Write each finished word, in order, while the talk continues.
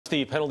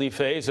The penalty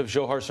phase of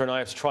Dzhokhar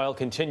Tsarnaev's trial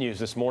continues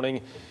this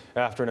morning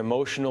after an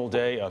emotional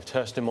day of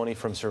testimony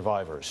from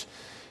survivors.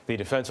 The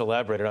defense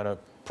elaborated on a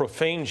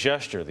profane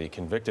gesture the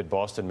convicted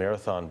Boston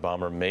Marathon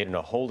bomber made in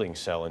a holding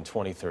cell in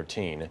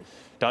 2013.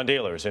 Don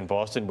Dahler is in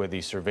Boston with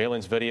the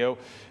surveillance video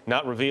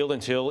not revealed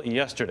until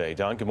yesterday.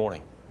 Don, good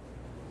morning.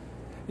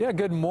 Yeah,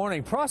 good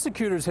morning.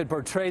 Prosecutors had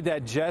portrayed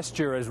that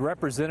gesture as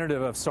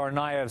representative of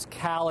Tsarnaev's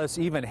callous,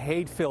 even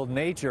hate-filled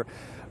nature.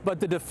 But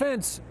the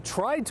defense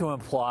tried to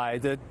imply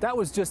that that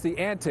was just the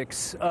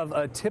antics of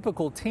a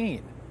typical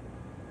teen.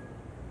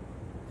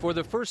 For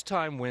the first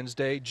time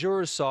Wednesday,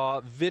 jurors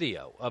saw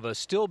video of a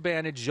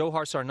still-bandaged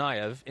Dzhokhar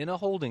Tsarnaev in a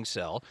holding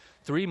cell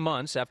 3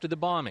 months after the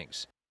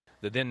bombings.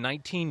 The then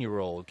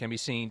 19-year-old can be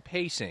seen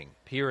pacing,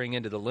 peering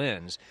into the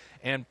lens,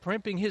 and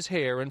primping his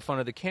hair in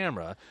front of the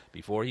camera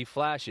before he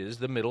flashes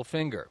the middle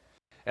finger.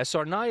 As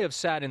Tsarnaev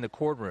sat in the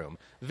courtroom,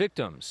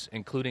 victims,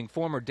 including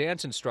former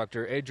dance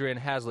instructor Adrian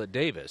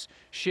Hazlitt-Davis,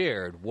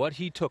 shared what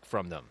he took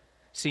from them.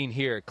 Seen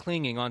here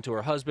clinging onto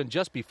her husband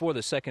just before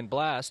the second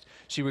blast,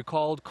 she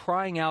recalled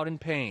crying out in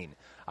pain.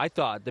 "I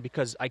thought that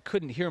because I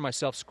couldn't hear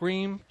myself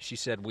scream," she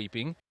said,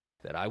 weeping,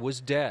 "that I was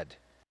dead."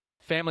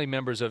 Family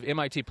members of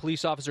MIT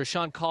police officer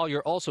Sean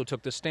Collier also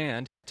took the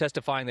stand,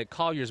 testifying that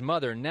Collier's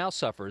mother now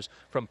suffers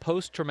from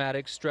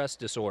post-traumatic stress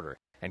disorder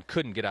and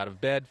couldn't get out of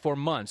bed for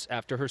months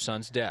after her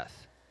son's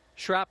death.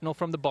 Shrapnel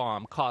from the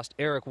bomb cost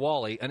Eric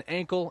Wally an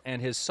ankle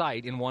and his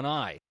sight in one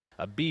eye.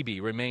 A BB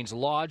remains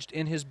lodged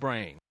in his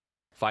brain.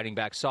 Fighting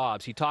back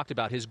sobs, he talked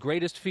about his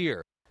greatest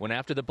fear when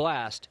after the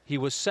blast, he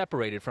was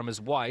separated from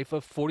his wife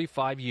of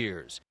 45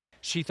 years.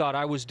 "She thought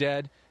I was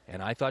dead,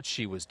 and I thought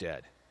she was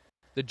dead."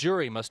 The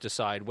jury must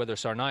decide whether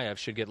Tsarnaev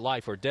should get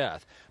life or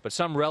death, but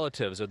some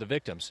relatives of the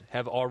victims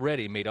have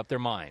already made up their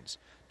minds.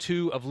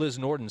 2 of Liz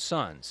Norton's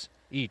sons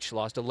each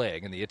lost a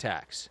leg in the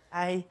attacks.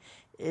 I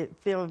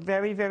feel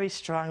very, very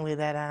strongly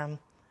that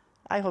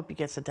I hope he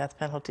gets a death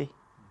penalty.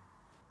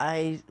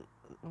 I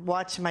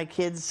watch my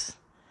kids,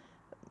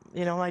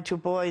 my 2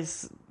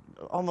 boys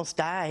almost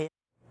die.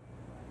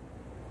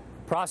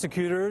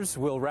 Prosecutors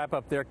will wrap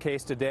up their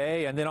case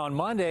today, and then on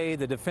Monday,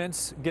 the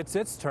defense gets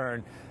its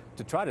turn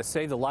to try to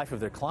save the life of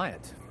their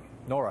client.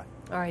 Nora.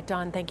 All right,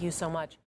 Don, thank you so much.